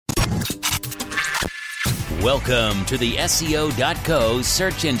Welcome to the SEO.co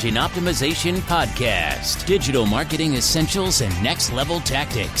Search Engine Optimization Podcast. Digital marketing essentials and next-level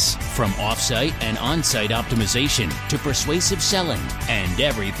tactics. From off-site and on-site optimization to persuasive selling and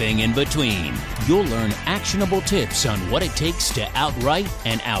everything in between. You'll learn actionable tips on what it takes to outright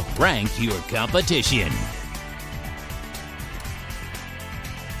and outrank your competition.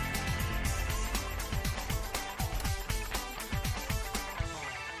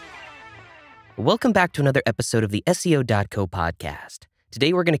 Welcome back to another episode of the SEO.co podcast.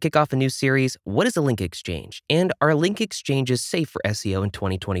 Today we're going to kick off a new series, What is a Link Exchange? And are link exchanges safe for SEO in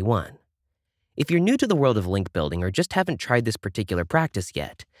 2021? If you're new to the world of link building or just haven't tried this particular practice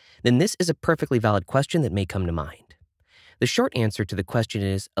yet, then this is a perfectly valid question that may come to mind. The short answer to the question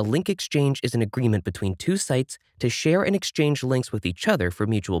is, a link exchange is an agreement between two sites to share and exchange links with each other for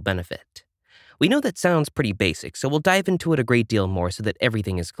mutual benefit. We know that sounds pretty basic, so we'll dive into it a great deal more so that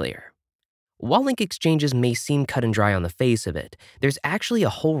everything is clear. While link exchanges may seem cut and dry on the face of it, there's actually a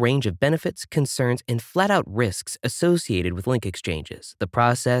whole range of benefits, concerns, and flat-out risks associated with link exchanges, the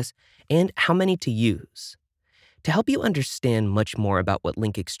process, and how many to use. To help you understand much more about what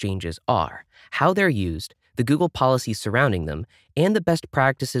link exchanges are, how they're used, the Google policies surrounding them, and the best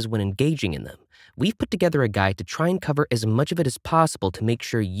practices when engaging in them, we've put together a guide to try and cover as much of it as possible to make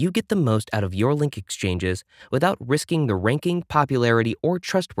sure you get the most out of your link exchanges without risking the ranking, popularity, or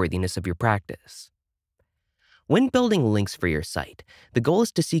trustworthiness of your practice. When building links for your site, the goal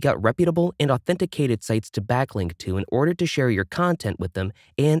is to seek out reputable and authenticated sites to backlink to in order to share your content with them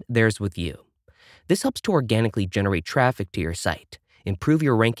and theirs with you. This helps to organically generate traffic to your site, improve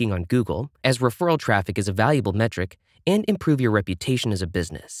your ranking on Google, as referral traffic is a valuable metric, and improve your reputation as a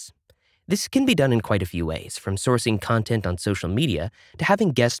business. This can be done in quite a few ways, from sourcing content on social media to having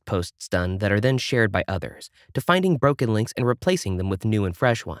guest posts done that are then shared by others, to finding broken links and replacing them with new and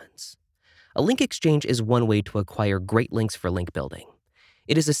fresh ones. A link exchange is one way to acquire great links for link building.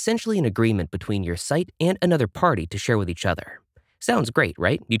 It is essentially an agreement between your site and another party to share with each other. Sounds great,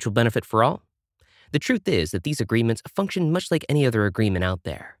 right? Mutual benefit for all? The truth is that these agreements function much like any other agreement out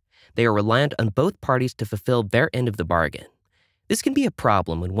there. They are reliant on both parties to fulfill their end of the bargain. This can be a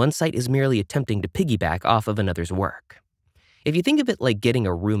problem when one site is merely attempting to piggyback off of another's work. If you think of it like getting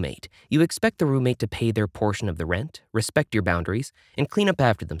a roommate, you expect the roommate to pay their portion of the rent, respect your boundaries, and clean up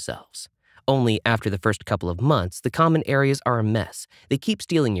after themselves. Only after the first couple of months, the common areas are a mess. They keep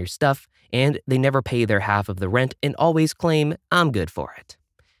stealing your stuff, and they never pay their half of the rent and always claim, "I'm good for it."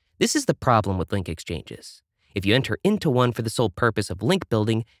 This is the problem with link exchanges. If you enter into one for the sole purpose of link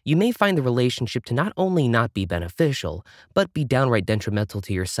building, you may find the relationship to not only not be beneficial, but be downright detrimental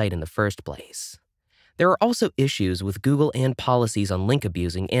to your site in the first place. There are also issues with Google and policies on link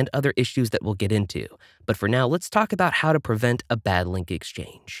abusing and other issues that we'll get into, but for now, let's talk about how to prevent a bad link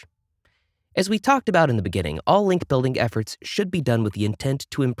exchange. As we talked about in the beginning, all link building efforts should be done with the intent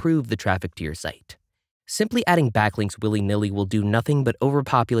to improve the traffic to your site. Simply adding backlinks willy-nilly will do nothing but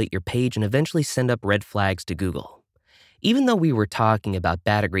overpopulate your page and eventually send up red flags to Google. Even though we were talking about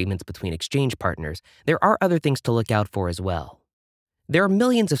bad agreements between exchange partners, there are other things to look out for as well. There are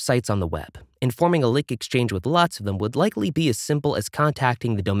millions of sites on the web, and forming a link exchange with lots of them would likely be as simple as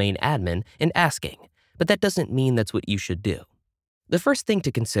contacting the domain admin and asking, but that doesn't mean that's what you should do. The first thing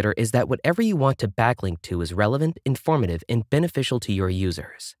to consider is that whatever you want to backlink to is relevant, informative, and beneficial to your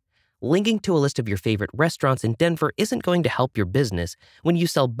users. Linking to a list of your favorite restaurants in Denver isn't going to help your business when you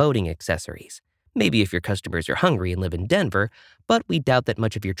sell boating accessories. Maybe if your customers are hungry and live in Denver, but we doubt that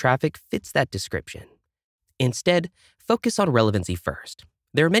much of your traffic fits that description. Instead, focus on relevancy first.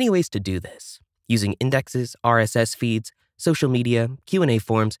 There are many ways to do this. Using indexes, RSS feeds, social media, Q&A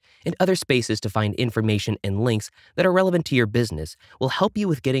forms, and other spaces to find information and links that are relevant to your business will help you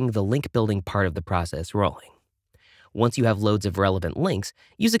with getting the link building part of the process rolling. Once you have loads of relevant links,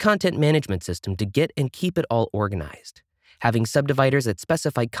 use a content management system to get and keep it all organized. Having subdividers that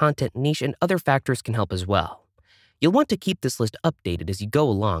specify content niche and other factors can help as well. You'll want to keep this list updated as you go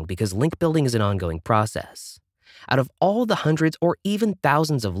along because link building is an ongoing process. Out of all the hundreds or even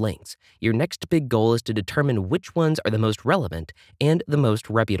thousands of links, your next big goal is to determine which ones are the most relevant and the most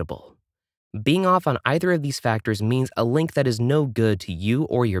reputable. Being off on either of these factors means a link that is no good to you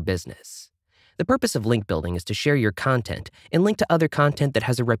or your business. The purpose of link building is to share your content and link to other content that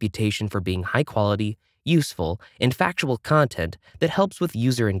has a reputation for being high quality, useful, and factual content that helps with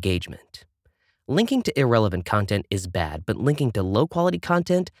user engagement. Linking to irrelevant content is bad, but linking to low-quality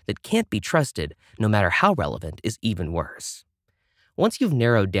content that can't be trusted, no matter how relevant, is even worse. Once you've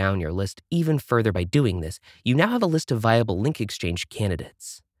narrowed down your list even further by doing this, you now have a list of viable link exchange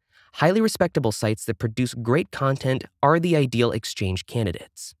candidates. Highly respectable sites that produce great content are the ideal exchange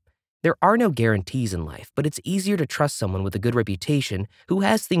candidates. There are no guarantees in life, but it's easier to trust someone with a good reputation who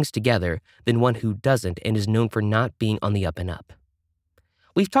has things together than one who doesn't and is known for not being on the up and up.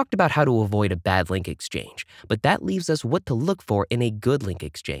 We've talked about how to avoid a bad link exchange, but that leaves us what to look for in a good link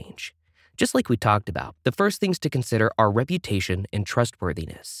exchange. Just like we talked about, the first things to consider are reputation and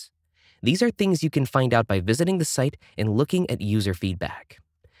trustworthiness. These are things you can find out by visiting the site and looking at user feedback.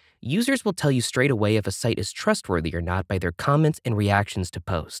 Users will tell you straight away if a site is trustworthy or not by their comments and reactions to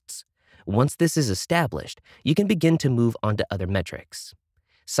posts. Once this is established, you can begin to move on to other metrics.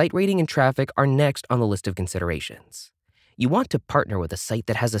 Site rating and traffic are next on the list of considerations. You want to partner with a site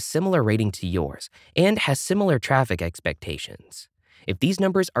that has a similar rating to yours and has similar traffic expectations. If these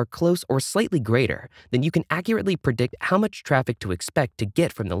numbers are close or slightly greater, then you can accurately predict how much traffic to expect to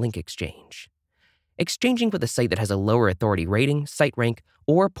get from the link exchange. Exchanging with a site that has a lower authority rating, site rank,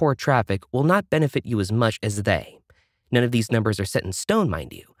 or poor traffic will not benefit you as much as they. None of these numbers are set in stone,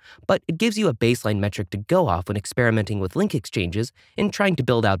 mind you, but it gives you a baseline metric to go off when experimenting with link exchanges and trying to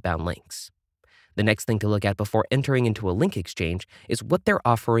build outbound links. The next thing to look at before entering into a link exchange is what they're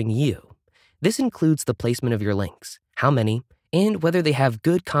offering you. This includes the placement of your links, how many, and whether they have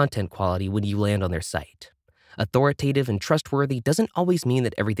good content quality when you land on their site. Authoritative and trustworthy doesn't always mean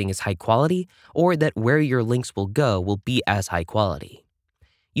that everything is high quality or that where your links will go will be as high quality.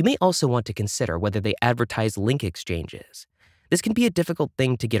 You may also want to consider whether they advertise link exchanges. This can be a difficult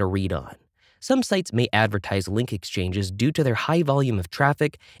thing to get a read on. Some sites may advertise link exchanges due to their high volume of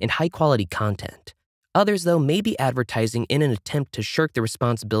traffic and high-quality content. Others, though, may be advertising in an attempt to shirk the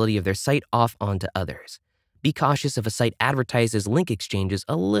responsibility of their site off onto others. Be cautious if a site advertises link exchanges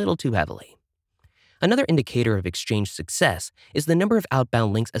a little too heavily. Another indicator of exchange success is the number of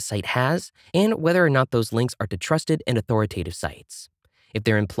outbound links a site has and whether or not those links are to trusted and authoritative sites. If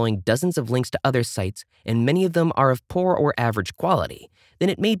they're employing dozens of links to other sites and many of them are of poor or average quality, then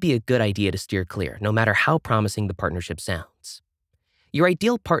it may be a good idea to steer clear, no matter how promising the partnership sounds. Your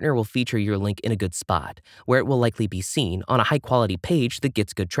ideal partner will feature your link in a good spot, where it will likely be seen on a high-quality page that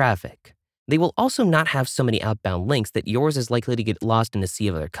gets good traffic. They will also not have so many outbound links that yours is likely to get lost in a sea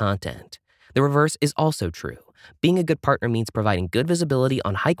of other content. The reverse is also true. Being a good partner means providing good visibility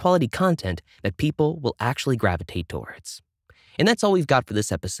on high-quality content that people will actually gravitate towards. And that's all we've got for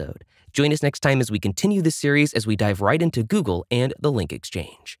this episode. Join us next time as we continue this series as we dive right into Google and the link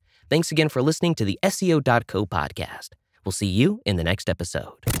exchange. Thanks again for listening to the SEO.co podcast. We'll see you in the next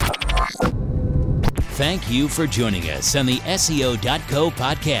episode. Thank you for joining us on the SEO.co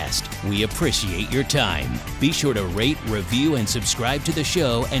podcast. We appreciate your time. Be sure to rate, review, and subscribe to the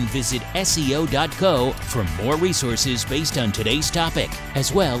show and visit SEO.co for more resources based on today's topic,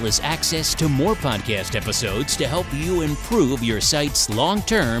 as well as access to more podcast episodes to help you improve your site's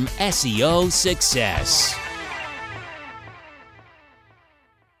long-term SEO success.